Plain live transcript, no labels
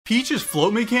Peach's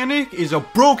float mechanic is a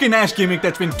broken-ass gimmick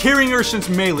that's been carrying her since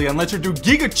Melee and lets her do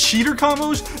giga cheater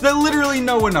combos that literally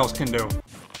no one else can do.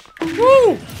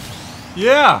 Woo!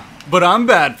 Yeah, but I'm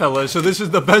bad, fellas, so this is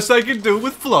the best I can do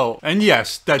with float. And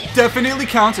yes, that definitely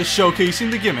counts as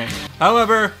showcasing the gimmick.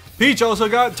 However, Peach also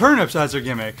got turnips as her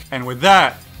gimmick, and with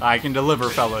that, I can deliver,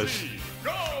 fellas.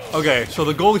 Okay, so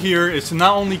the goal here is to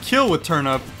not only kill with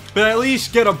turnip, but at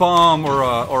least get a bomb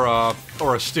or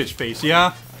a Stitch face,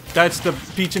 yeah? That's the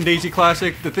Peach and Daisy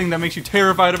classic, the thing that makes you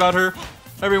terrified about her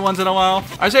every once in a while.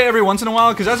 I say every once in a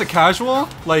while because as a casual,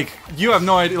 like, you have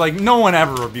no idea, like, no one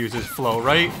ever abuses flow,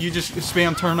 right? You just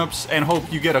spam turnips and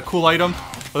hope you get a cool item.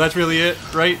 Well, that's really it,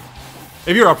 right?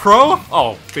 If you're a pro,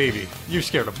 oh, baby, you're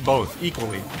scared of both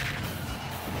equally.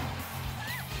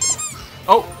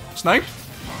 Oh, snipe?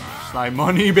 Snipe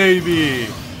money, baby.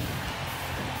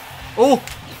 Oh!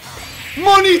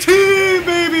 Money team,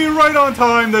 baby! Right on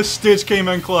time. The Stitch came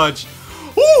in clutch.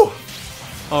 Woo!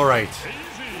 Alright.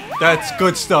 That's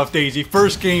good stuff, Daisy.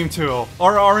 First game, too.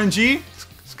 Our RNG?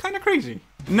 It's kind of crazy.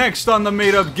 Next on the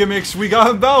made-up gimmicks, we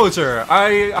got Bowser.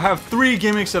 I have 3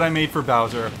 gimmicks that I made for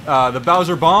Bowser. The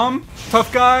Bowser Bomb,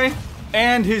 Tough Guy,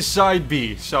 and his Side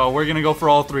B. So we're gonna go for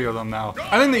all 3 of them now.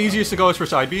 I think the easiest to go is for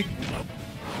Side B.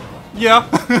 Yeah.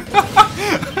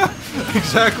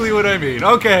 Exactly what I mean.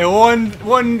 Okay,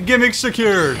 one gimmick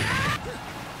secured.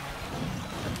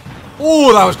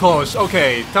 Oh, that was close.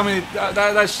 Okay, tell me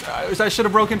that should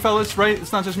have broken, fellas, right?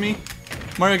 It's not just me.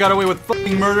 Mario got away with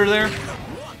fucking murder there.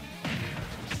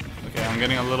 Okay, I'm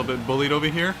getting a little bit bullied over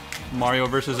here. Mario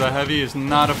versus a heavy is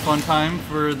not a fun time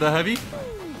for the heavy.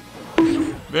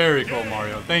 Very cool,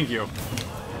 Mario. Thank you.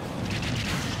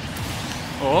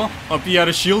 Oh, up he had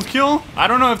a shield kill? I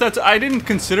don't know if that's... I didn't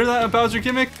consider that a Bowser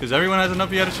gimmick, because everyone has an up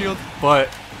he had a shield.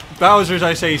 But Bowser's,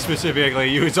 I say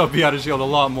specifically, use up he had a shield a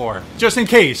lot more. Just in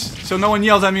case, so no one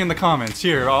yells at me in the comments.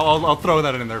 Here, I'll throw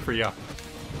that in there for you.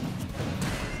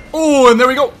 Oh, and there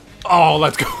we go. Oh,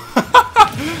 let's go.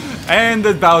 And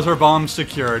the Bowser Bomb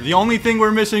secured. The only thing we're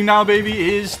missing now,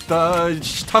 baby, is the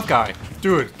Tough Guy.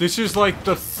 Dude, this is like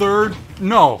the 3rd...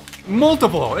 No.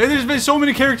 Multiple! There's been so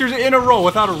many characters in a row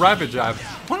without a rapid jab.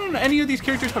 Why don't any of these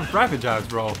characters have rapid jabs,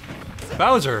 bro?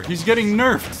 Bowser, he's getting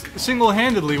nerfed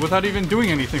single-handedly without even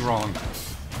doing anything wrong.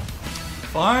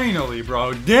 Finally,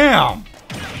 bro. Damn!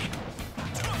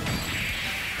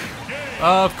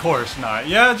 Of course not.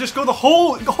 Yeah, just go the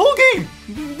whole game!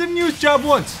 Didn't use jab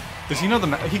once. Does he know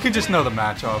the he could just know the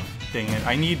matchup. Dang it.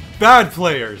 I need bad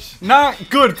players, not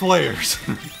good players.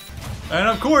 And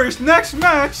of course, next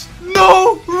match,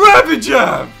 no rapid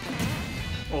jab!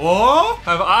 Oh,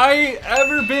 have I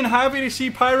ever been happy to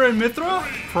see Pyra and Mithra?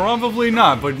 Probably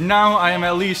not, but now I am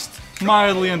at least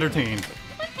mildly entertained.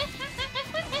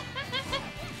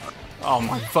 Oh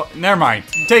my never mind.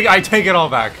 I take it all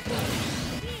back.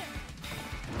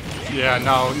 Yeah,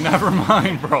 no, never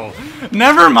mind, bro.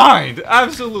 Never mind!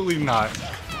 Absolutely not.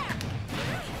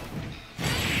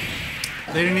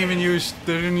 They didn't use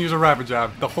a rapid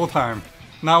jab the whole time.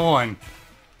 Not one.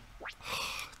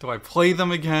 Do I play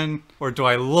them again? Or do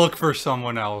I look for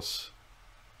someone else?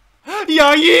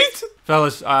 Yeah, yeet!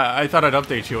 Fellas, I thought I'd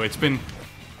update you. It's been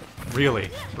really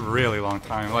long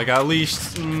time. Like at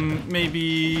least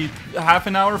maybe half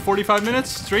an hour, 45 minutes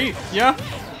straight, yeah?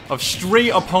 Of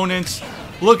straight opponents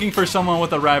looking for someone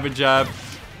with a rapid jab.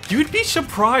 You'd be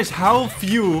surprised how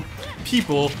few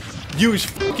people use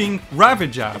fucking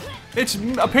rapid jab. It's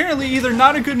apparently either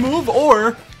not a good move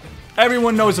or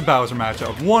everyone knows a Bowser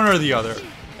matchup. One or the other.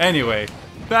 Anyway,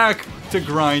 back to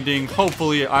grinding.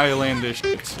 Hopefully I land this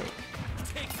shit.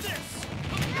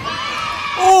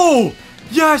 Oh!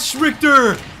 Yes,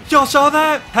 Richter! Y'all saw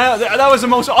that? That was the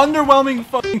most underwhelming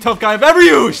fucking Tough Guy I've ever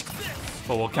used!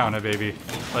 But we'll count it, baby.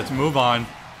 Let's move on.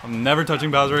 I'm never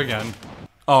touching Bowser again.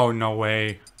 Oh, no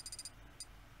way.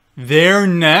 They're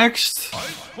next?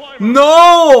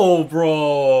 No,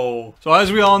 bro! So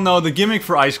as we all know, the gimmick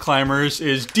for Ice Climbers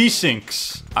is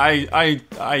desyncs.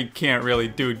 I can't really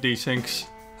do desyncs.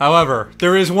 However,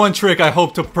 there is one trick I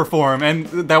hope to perform, and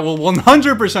that will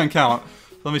 100% count.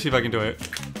 Let me see if I can do it.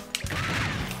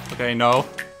 Okay, no.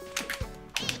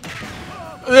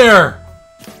 There!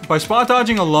 By spot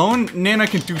dodging alone, Nana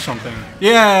can do something.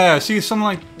 Yeah, see,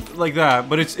 something like that.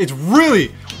 But it's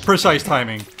really precise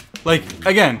timing. Like,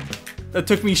 again, that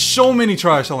took me so many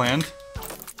tries to land.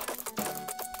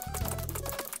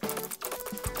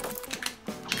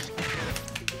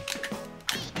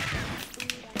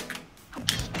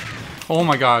 Oh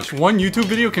my gosh, one YouTube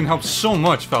video can help so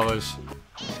much, fellas.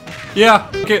 Yeah,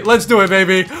 okay, let's do it,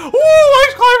 baby. Woo,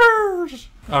 Ice Climbers!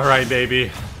 Alright,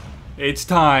 baby. It's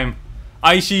time.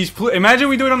 Icy's. Imagine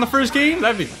we do it on the first game.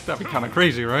 That'd be kind of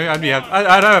crazy, right?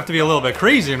 I'd have to be a little bit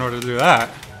crazy in order to do that.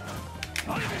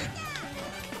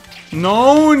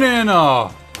 No,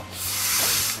 Nana.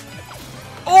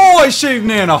 Oh, I saved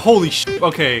Nana. Holy shit.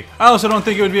 Okay. I also don't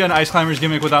think it would be an Ice Climber's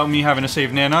gimmick without me having to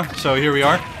save Nana. So here we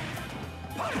are.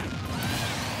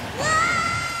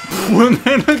 When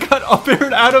Nana got up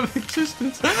aired out of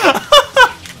existence.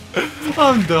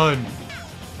 I'm done.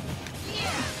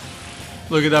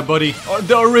 Look at that, buddy. Oh,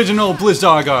 the original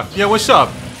Blizzaga. Yeah, what's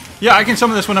up? Yeah, I can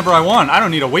summon this whenever I want. I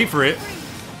don't need to wait for it.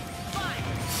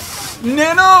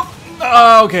 Nana!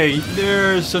 Okay,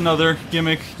 there's another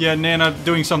gimmick. Yeah, Nana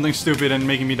doing something stupid and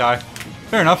making me die.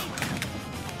 Fair enough.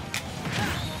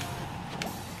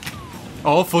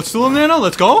 Oh, footstool of Nana,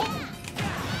 let's go.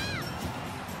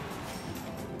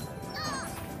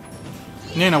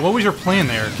 Nana, what was your plan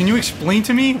there? Can you explain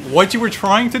to me what you were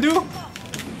trying to do?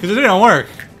 Because it didn't work.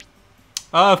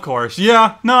 Of course.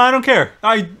 Yeah, no, I don't care.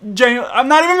 I'm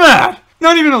not even mad.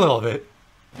 Not even a little bit.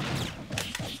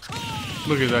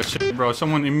 Look at that shit, bro.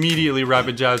 Someone immediately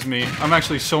rapid jazzed me. I'm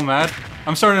actually so mad.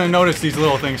 I'm starting to notice these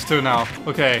little things too now.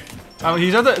 Okay.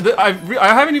 He's at I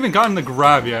haven't even gotten the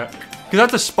grab yet. Because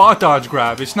that's a spot dodge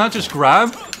grab. It's not just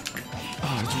grab.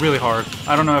 Oh, it's really hard.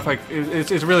 I don't know if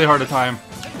it's really hard to time.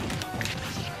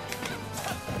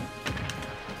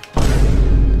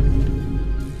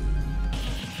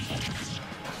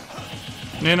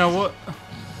 Nana, what?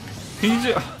 Can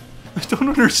you just... I don't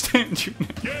understand you,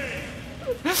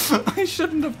 Nana. I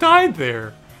shouldn't have died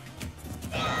there.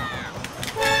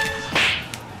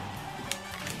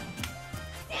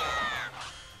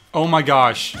 Oh my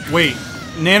gosh. Wait.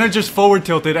 Nana just forward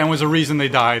tilted and was a reason they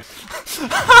died.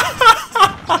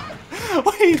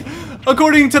 Wait.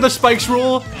 According to the spikes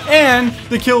rule and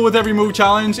the kill with every move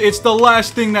challenge, it's the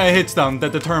last thing that hits them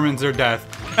that determines their death.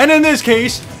 And in this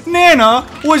case, Nana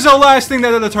was the last thing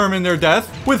that determined their death,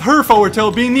 with her forward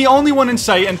tilt being the only one in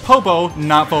sight and Popo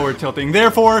not forward tilting.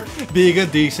 Therefore, being a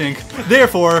desync.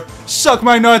 Therefore, suck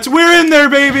my nuts. We're in there,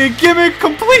 baby. Gimmick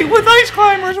complete with Ice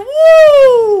Climbers.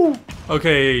 Woo!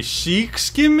 Okay, Sheik's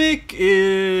gimmick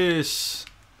is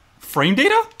frame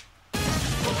data?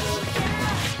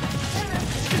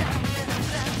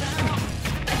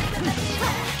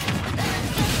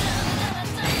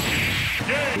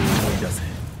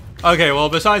 Okay, well,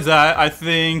 besides that, I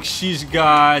think she's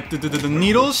got the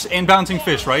needles and bouncing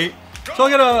fish, right? So I'll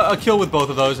get a kill with both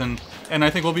of those, and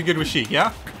I think we'll be good with Sheik,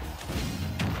 yeah?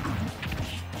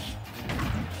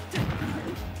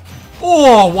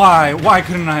 Oh, why? Why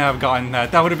couldn't I have gotten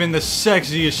that? That would have been the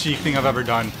sexiest Sheik thing I've ever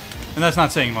done. And that's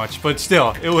not saying much, but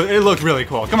still, it looked really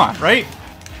cool. Come on, right?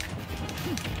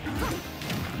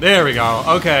 There we go.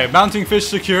 Okay, bouncing fish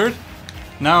secured.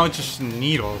 Now it's just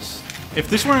needles. If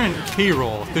this weren't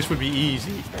K-roll, this would be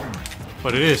easy.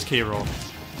 But it is K-roll,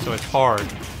 so it's hard.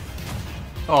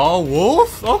 Oh,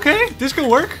 wolf? Okay, this could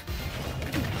work.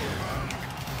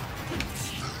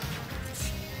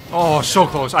 Oh, so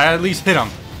close. I at least hit him.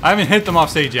 I haven't hit them off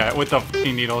stage yet with the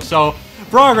f***ing needle, so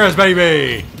progress,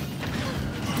 baby!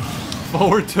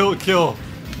 Forward tilt kill.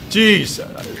 Jeez.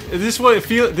 Is this what it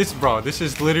feels? This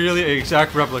is literally an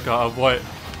exact replica of what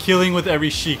killing with every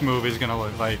Sheik move is gonna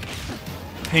look like.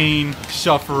 Pain,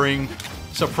 suffering,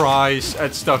 surprise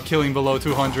at stuff killing below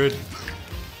 200.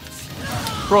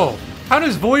 Bro, how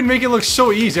does Void make it look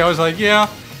so easy? I was like, yeah,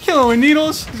 killing with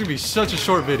needles? This is gonna be such a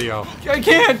short video. I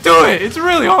can't do it! It's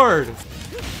really hard!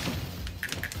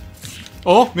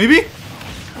 Oh, maybe?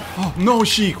 Oh, no,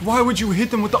 Sheik. Why would you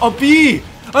hit them with the up B?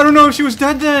 I don't know if she was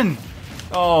dead then.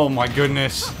 Oh, my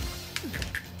goodness.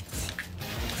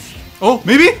 Oh,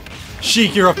 maybe?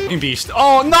 Sheik, you're a fucking beast.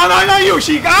 Oh, no, not you,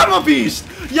 Sheik. I'm a beast.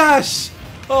 Yes.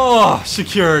 Oh,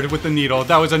 secured with the needle.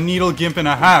 That was a needle gimp and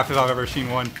a half if I've ever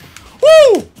seen one.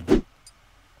 Woo!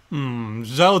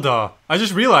 Zelda. I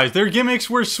just realized their gimmicks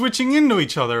were switching into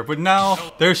each other, but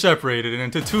now they're separated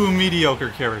into two mediocre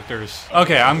characters.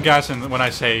 Okay, I'm guessing when I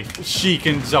say Sheik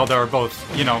and Zelda are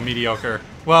both, you know, mediocre.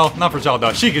 Well, not for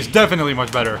Zelda. Sheik is definitely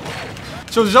much better.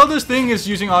 So Zelda's thing is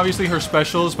using obviously her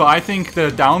specials, but I think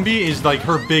the down B is like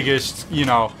her biggest, you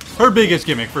know, her biggest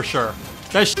gimmick for sure.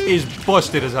 That shit is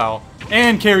busted as hell.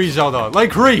 And carries Zelda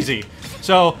like crazy.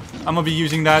 So I'm gonna be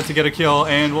using that to get a kill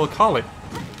and we'll call it.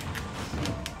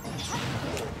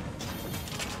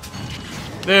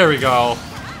 There we go.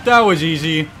 That was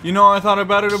easy. You know, I thought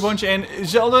about it a bunch, and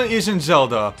Zelda isn't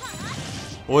Zelda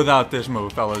without this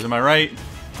move, fellas. Am I right?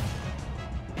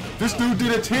 This dude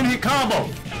did a 10-hit combo.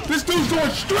 This dude's doing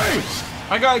strings.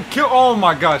 I got killed. Oh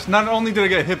my gosh. Not only did I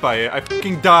get hit by it, I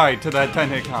fucking died to that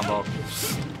 10-hit combo.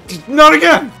 Not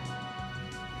again.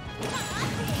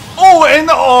 Oh, and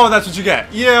oh, that's what you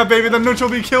get. Yeah, baby, the neutral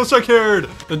B kill secured.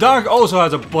 The dog also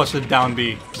has a busted down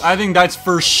B. I think that's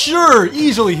for sure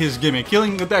easily his gimmick.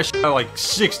 Killing with that shit at like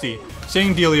 60.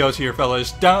 Same dealios here,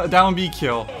 fellas. Down B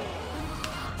kill.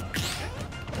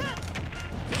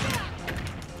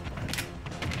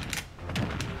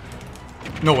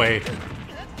 No way.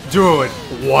 Dude,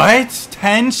 what?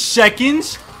 10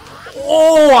 seconds?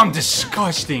 Oh, I'm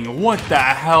disgusting. What the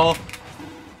hell?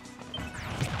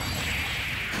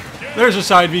 There's a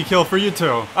side B kill for you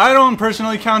too. I don't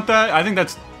personally count that. I think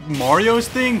that's Mario's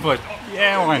thing, but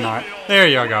yeah, why not? There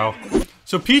you go.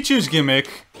 So Pichu's gimmick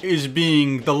is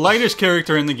being the lightest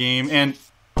character in the game, and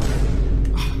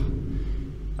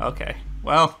okay,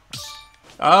 well,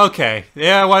 okay,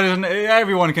 yeah. Why doesn't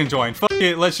everyone can join? Fuck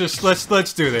it.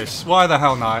 Let's do this. Why the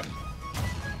hell not?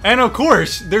 And of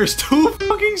course, there's 2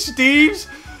 fucking Steves.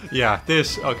 Yeah,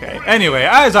 this okay. Anyway,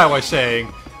 as I was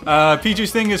saying.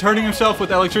 Pichu's thing is hurting himself with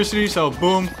electricity, so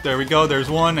boom, there we go, there's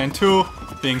 1, and 2,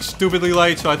 being stupidly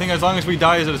light, so I think as long as we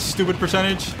die at a stupid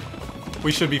percentage,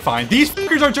 we should be fine. These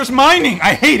fuckers are just mining!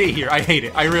 I hate it here, I hate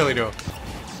it, I really do.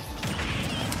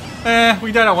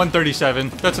 We died at 137,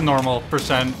 that's a normal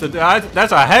percent.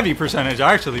 That's a heavy percentage,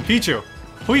 actually. Pichu,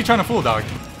 who are you trying to fool, dog?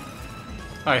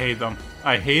 I hate them.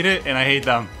 I hate it, and I hate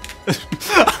them.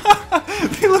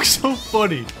 They look so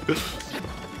funny.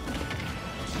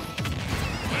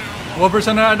 What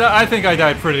percent? I think I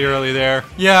died pretty early there.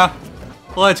 Yeah,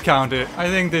 let's count it. I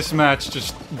think this match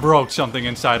just broke something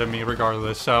inside of me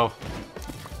regardless, so.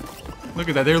 Look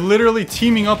at that. They're literally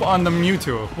teaming up on the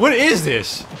Mewtwo. What is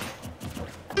this?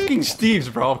 Fucking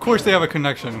Steves, bro. Of course they have a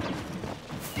connection.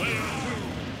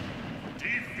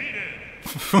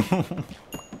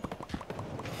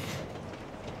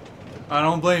 I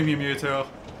don't blame you, Mewtwo.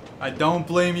 I don't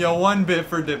blame you one bit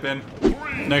for dipping.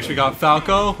 Next we got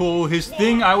Falco, who his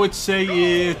thing I would say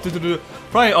is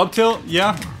probably up tilt,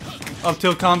 yeah. Up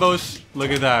tilt combos.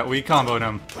 Look at that, we comboed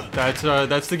him.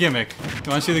 That's the gimmick. You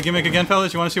wanna see the gimmick again,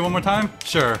 fellas? You wanna see one more time?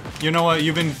 Sure. You know what,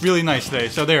 you've been really nice today.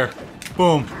 So there.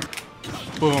 Boom.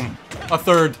 Boom. A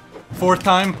third. 4th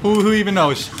time? Who even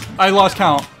knows? I lost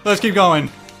count. Let's keep going.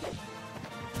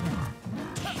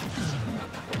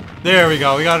 There we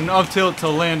go, we got an up tilt to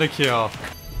land a kill.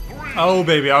 Oh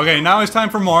baby, okay, now it's time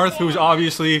for Marth, who's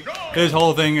obviously, his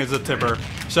whole thing is a tipper.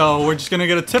 So we're just gonna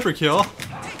get a tipper kill,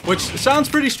 which sounds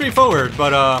pretty straightforward,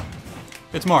 but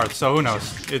it's Marth, so who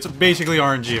knows. It's basically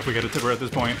RNG if we get a tipper at this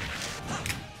point.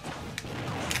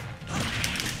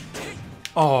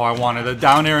 Oh, I wanted a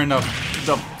down air and the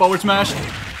forward smash.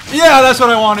 Yeah, that's what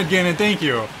I wanted, Ganon, thank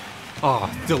you.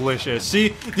 Oh, delicious.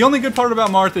 See, the only good part about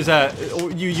Marth is that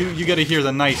you get to hear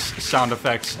the nice sound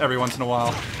effects every once in a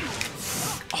while.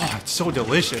 Oh, it's so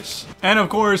delicious. And of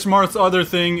course, Marth's other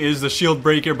thing is the shield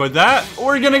breaker, but that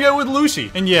we're gonna get with Lucy.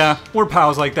 And yeah, we're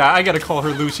pals like that. I gotta call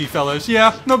her Lucy, fellas.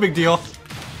 Yeah, no big deal.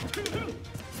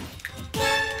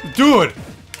 Dude,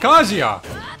 Kazuya.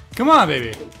 Come on,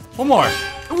 baby. One more.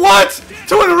 What?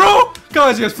 2 in a row?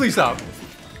 Kazuya, please stop.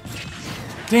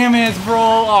 Damn it, bro.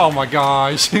 Oh my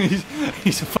gosh.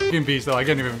 He's a fucking beast, though. I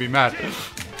can't even be mad.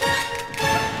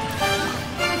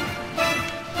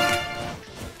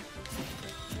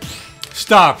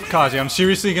 Stop, Kazi. I'm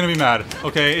seriously gonna be mad.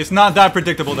 Okay, it's not that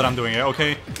predictable that I'm doing it.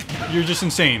 Okay, you're just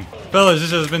insane, fellas.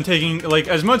 This has been taking like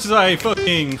as much as I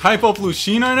fucking hype up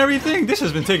Lucina and everything. This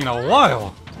has been taking a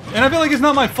while, and I feel like it's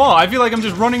not my fault. I feel like I'm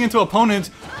just running into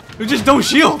opponents who just don't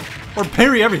shield or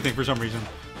parry everything for some reason.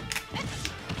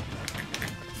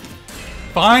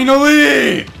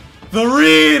 Finally, the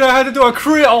read. I had to do a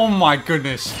crit. Oh my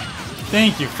goodness.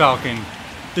 Thank you, Falcon.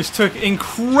 This took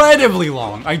incredibly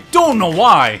long. I don't know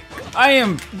why. I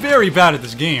am very bad at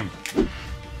this game.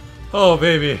 Oh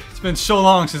baby, it's been so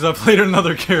long since I played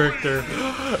another character.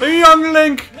 Young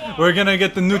Link! We're gonna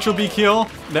get the neutral B kill,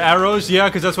 the arrows, yeah,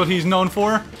 because that's what he's known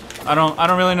for. I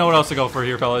don't really know what else to go for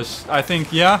here, fellas. I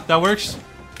think, yeah, that works.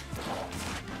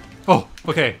 Oh,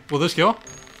 okay. Will this kill?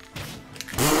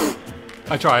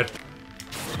 I tried.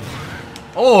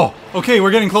 Oh, okay,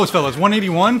 we're getting close, fellas.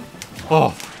 181.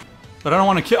 Oh, but I don't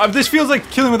want to kill. This feels like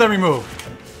killing with every move.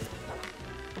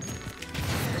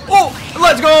 Oh,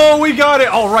 let's go! We got it!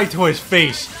 Oh, right to his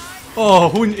face. Oh,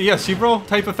 who? Yeah, see, bro?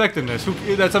 Type effectiveness.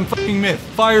 That's some fucking myth.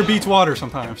 Fire beats water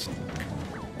sometimes.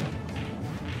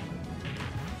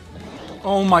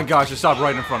 Oh my gosh, it stopped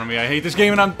right in front of me. I hate this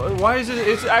game, and why is it?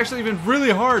 It's actually been really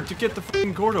hard to get the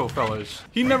fucking Gordo, fellas.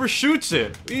 He never shoots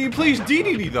it. He plays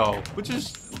DDD though, which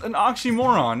is an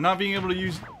oxymoron. Not being able to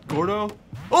use Gordo.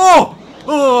 Oh!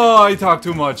 Oh! I talk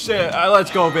too much.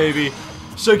 Let's go, baby.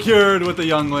 Secured with the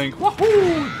young Link.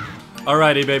 Woohoo!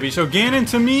 Alrighty, baby. So Ganon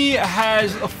to me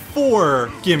has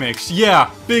 4 gimmicks.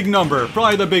 Yeah, big number.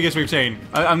 Probably the biggest we've seen.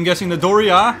 I'm guessing the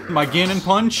Doria, my Ganon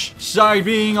punch, side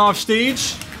being off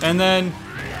stage, and then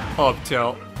up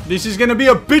tilt. This is gonna be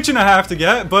a bitch and a half to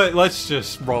get, but let's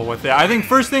just roll with it. I think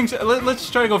first things, let's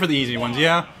try to go for the easy ones,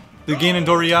 yeah? The Ganon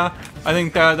Doria, I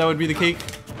think that would be the cake.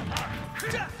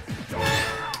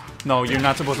 No, you're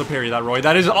not supposed to parry that, Roy.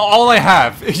 That is all I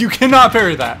have. You cannot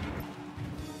parry that.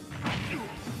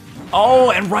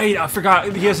 Oh, and Wright, I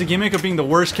forgot he has a gimmick of being the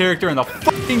worst character in the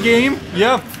fucking game.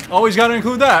 Yep, always gotta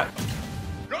include that.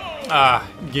 Ah,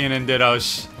 Ganon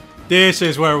Dittos. This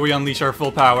is where we unleash our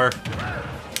full power.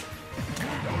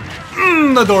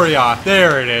 The Doria.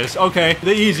 There it is. Okay,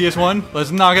 the easiest one.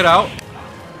 Let's knock it out.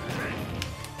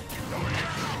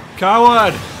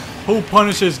 Coward. Who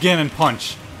punishes Ganon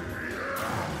punch?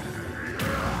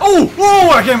 Oh!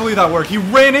 Oh! I can't believe that worked. He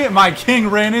ran it. My king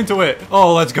ran into it.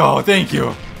 Oh, let's go. Thank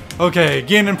you. Okay,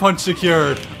 Ganon punch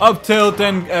secured. Up tilt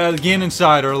and Ganon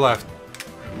side or left.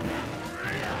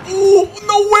 Oh,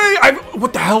 no way!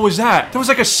 What the hell was that? That was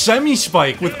like a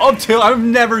semi-spike with up tilt. I've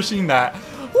never seen that.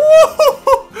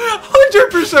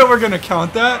 100% we're gonna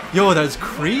count that. Yo, that's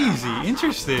crazy.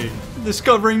 Interesting.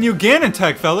 Discovering new Ganon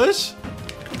tech, fellas.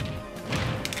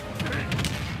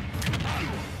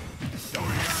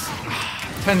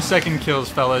 $10-second kills,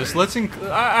 fellas.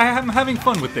 I'm having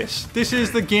fun with this. This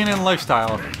is the Ganon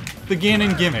lifestyle. The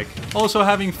Ganon gimmick. Also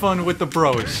having fun with the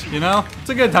bros, you know? It's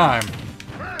a good time.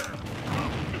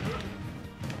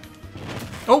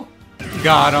 Oh,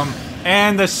 got him.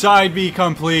 And the side B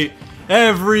complete.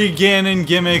 Every Ganon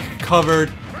gimmick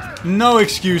covered. No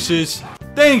excuses.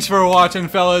 Thanks for watching,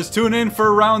 fellas. Tune in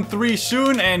for round 3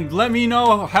 soon and let me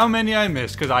know how many I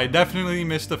missed, because I definitely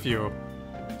missed a few.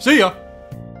 See ya!